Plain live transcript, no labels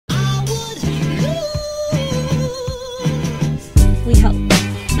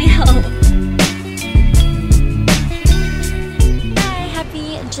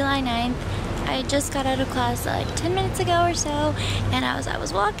just got out of class like 10 minutes ago or so, and I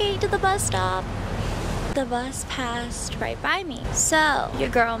was walking to the bus stop. The bus passed right by me. So your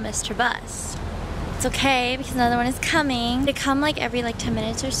girl missed her bus. It's okay because another one is coming. They come like every 10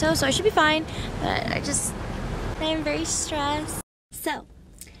 minutes or so, so I should be fine. But I'm very stressed. So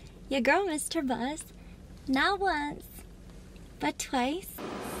your girl missed her bus, not once, but twice.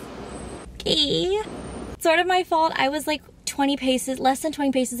 Okay. Sort of my fault. I was like 20 paces, less than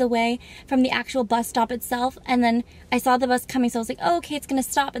 20 paces away from the actual bus stop itself, and then I saw the bus coming, so I was like, oh, okay, it's gonna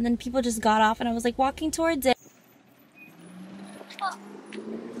stop, and then people just got off, and I was like walking towards it.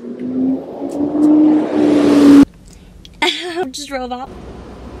 Just drove off.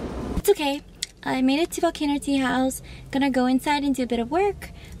 It's okay. I made it to Volcano Tea House. Gonna go inside and do a bit of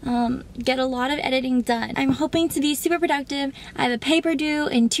work, get a lot of editing done. I'm hoping to be super productive. I have a paper due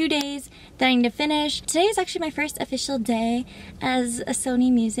in 2 days that I need to finish. Today is actually my first official day as a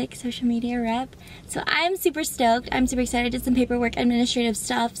Sony Music social media rep, so I'm super stoked. I'm super excited. I did some paperwork, administrative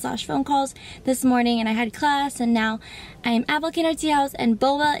stuff / phone calls this morning, and I had class, and now I am at Volcano Tea House, and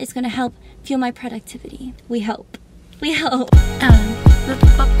boba is gonna help fuel my productivity. We hope. We hope.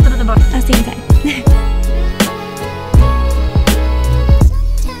 I'll see you inside.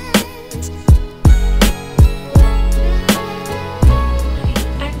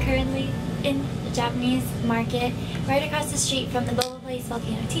 I'm currently in the Japanese market right across the street from the boba place,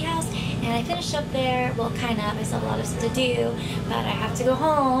 Volcano Tea House, and I finished up there. Well, kind of. I still have a lot of stuff to do, but I have to go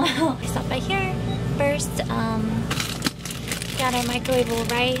home. I stopped by here first. Got our microwavable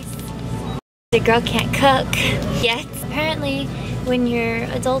rice. The girl can't cook yet. Apparently, when you're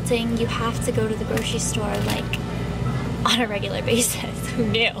adulting, you have to go to the grocery store like on a regular basis. Who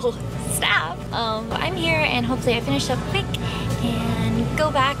knew? Snap! I'm here, and hopefully I finish up quick and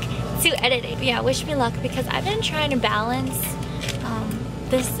go back to editing. But yeah, wish me luck because I've been trying to balance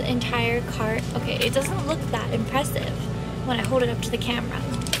this entire cart. Okay, it doesn't look that impressive when I hold it up to the camera.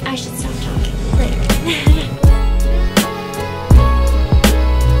 I should stop talking later.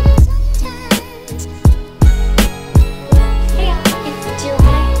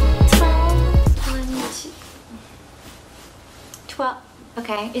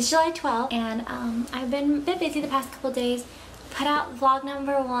 Okay, it's July 12th, and I've been a bit busy the past couple days. Put out vlog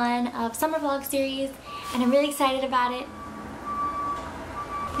number 1 of summer vlog series, and I'm really excited about it.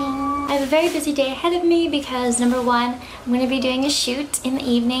 I have a very busy day ahead of me because number 1, I'm going to be doing a shoot in the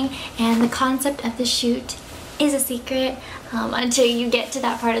evening, and the concept of the shoot is a secret until you get to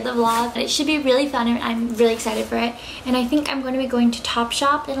that part of the vlog. It should be really fun, and I'm really excited for it. And I think I'm going to be going to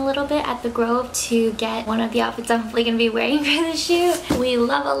Topshop in a little bit at the Grove to get one of the outfits I'm hopefully going to be wearing for the shoot. We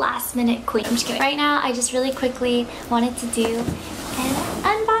love a last minute queen. I'm just kidding. Right now, I just really quickly wanted to do an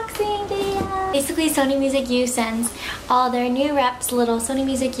unboxing video. Basically, Sony Music U sends all their new reps little Sony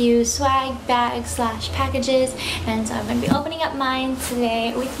Music U swag bags / packages, and so I'm going to be opening up mine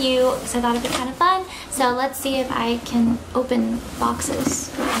today with you because I thought it'd be kind of fun. So let's see if I can open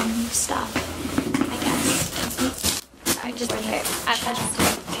boxes and stuff, I guess. I just right here.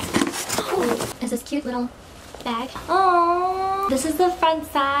 Oh, is this cute little bag? Oh, this is the front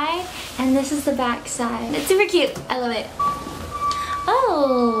side and this is the back side. It's super cute. I love it.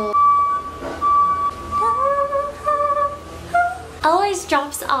 Oh. Always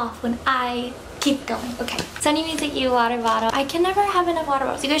drops off when I keep going. Okay, Sony Music U water bottle. I can never have enough water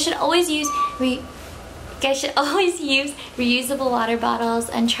bottles. You guys should always use reusable water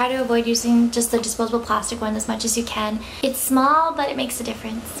bottles and try to avoid using just the disposable plastic one as much as you can. It's small, but it makes a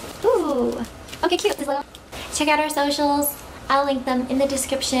difference. Ooh. Okay, cute. Check out our socials. I'll link them in the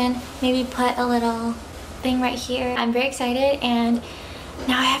description. Maybe put a little thing right here. I'm very excited, and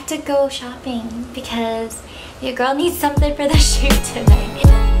now I have to go shopping because your girl needs something for the shoot tonight.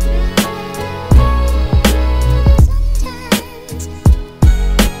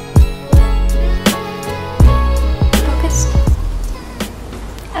 Focused.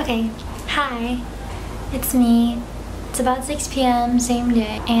 Okay, hi, it's me. It's about 6 p.m. same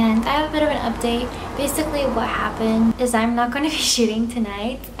day, and I have a bit of an update. Basically what happened is I'm not going to be shooting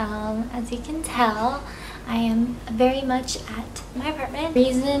tonight. As you can tell, I am very much at my apartment.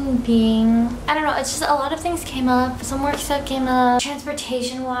 Reason being, I don't know, it's just a lot of things came up. Some work stuff came up.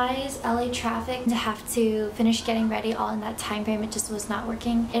 Transportation wise, LA traffic, to have to finish getting ready all in that time frame, it just was not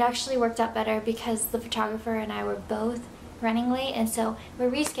working. It actually worked out better because the photographer and I were both running late, and so we're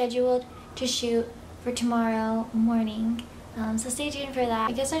rescheduled to shoot for tomorrow morning. So stay tuned for that.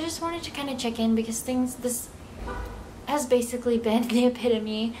 I guess I just wanted to kind of check in because this has basically been the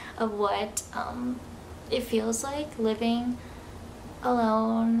epitome of what it feels like living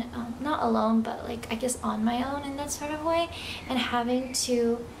alone, not alone, but like I guess on my own in that sort of way, and having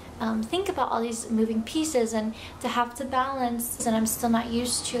to think about all these moving pieces and to have to balance, and I'm still not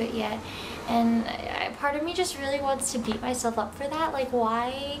used to it yet. And part of me just really wants to beat myself up for that. Like,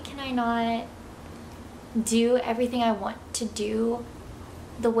 why can I not do everything I want to do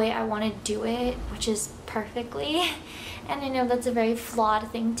the way I want to do it, which is perfectly? And I know that's a very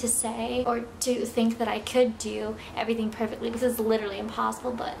flawed thing to say, or to think that I could do everything perfectly, because it's literally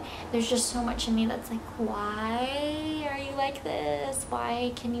impossible. But there's just so much in me that's like, why are you like this?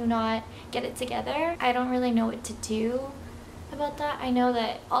 Why can you not get it together? I don't really know what to do about that. I know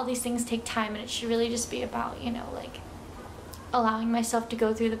that all these things take time, and it should really just be about, you know, like allowing myself to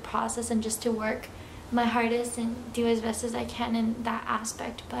go through the process and just to work my hardest and do as best as I can in that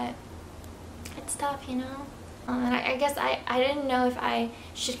aspect. But it's tough, you know. And I guess I didn't know if I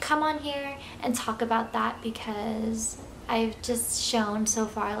should come on here and talk about that, because I've just shown so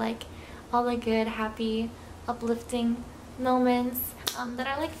far like all the good, happy, uplifting moments that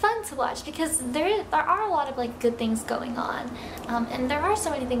are like fun to watch, because there are a lot of like good things going on, and there are so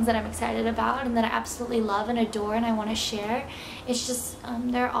many things that I'm excited about and that I absolutely love and adore and I want to share. It's just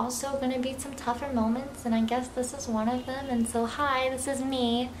there are also going to be some tougher moments, and I guess this is one of them. And so hi, this is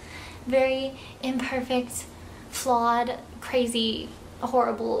me, very imperfect, flawed, crazy,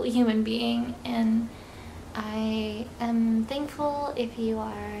 horrible human being, and I am thankful if you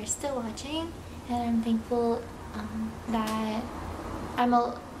are still watching, and I'm thankful that I'm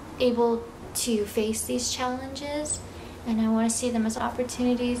able to face these challenges, and I want to see them as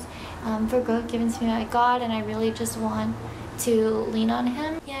opportunities for growth given to me by God, and I really just want to lean on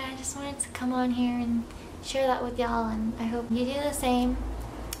Him. Yeah, I just wanted to come on here and share that with y'all, and I hope you do the same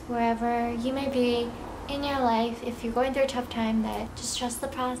wherever you may be in your life. If you're going through a tough time, that just trust the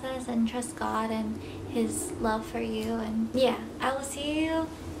process and trust God and His love for you. And yeah, I will see you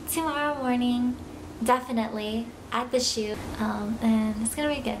tomorrow morning, definitely, at the shoot, and it's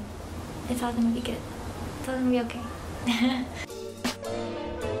gonna be good. It's all gonna be good. It's all gonna be okay.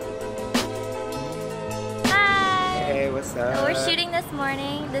 Hey, what's up? So we're shooting this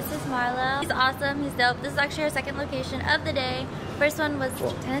morning. This is Marlo. He's awesome. He's dope. This is actually our second location of the day. First one was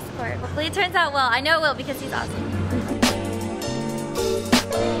tennis court. Hopefully it turns out well. I know it will, because he's awesome.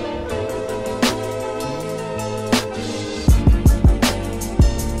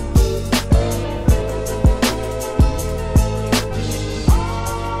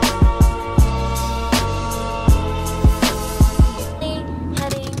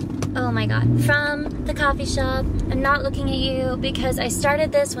 From the coffee shop. I'm not looking at you because I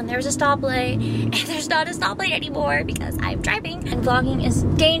started this when there was a stoplight, and there's not a stoplight anymore because I'm driving. And vlogging is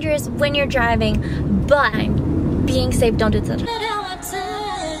dangerous when you're driving, but I'm being safe. Don't do this.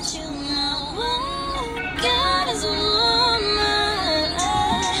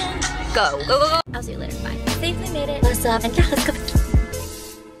 Go, go, go, go. I'll see you later. Bye. Safely made it. What's up? And yeah, let's go.